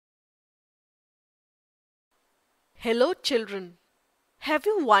Hello children. Have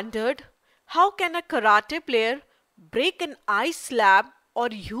you wondered how can a karate player break an ice slab or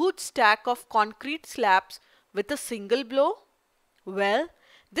huge stack of concrete slabs with a single blow? Well,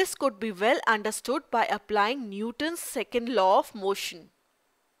 this could be well understood by applying Newton's second law of motion.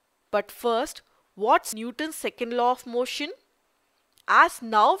 But first, what's Newton's second law of motion? As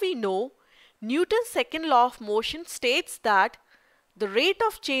now we know, Newton's second law of motion states that the rate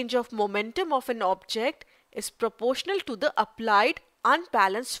of change of momentum of an object is proportional to the applied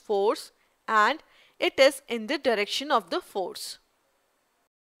unbalanced force and it is in the direction of the force.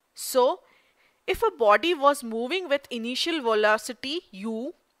 So, if a body was moving with initial velocity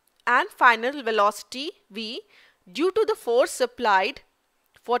u and final velocity v due to the force applied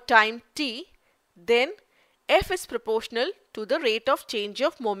for time t, then F is proportional to the rate of change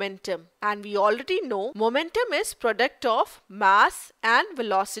of momentum, and we already know momentum is product of mass and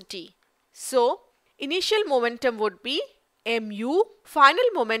velocity. So, initial momentum would be mu, final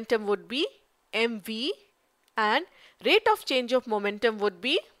momentum would be mv, and rate of change of momentum would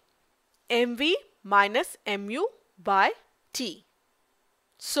be mv minus mu by t.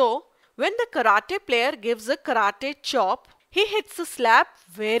 So, when the karate player gives a karate chop, he hits the slab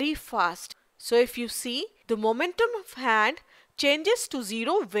very fast. So, if you see, the momentum of hand changes to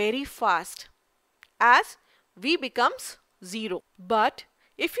 0 very fast as v becomes 0. But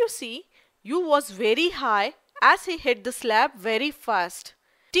if you see, u was very high as he hit the slab very fast.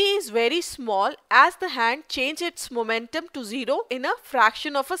 T is very small as the hand changed its momentum to 0 in a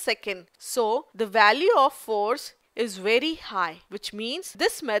fraction of a second. So, the value of force is very high, which means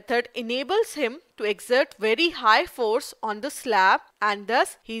this method enables him to exert very high force on the slab and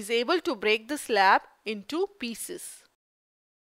thus he is able to break the slab into pieces.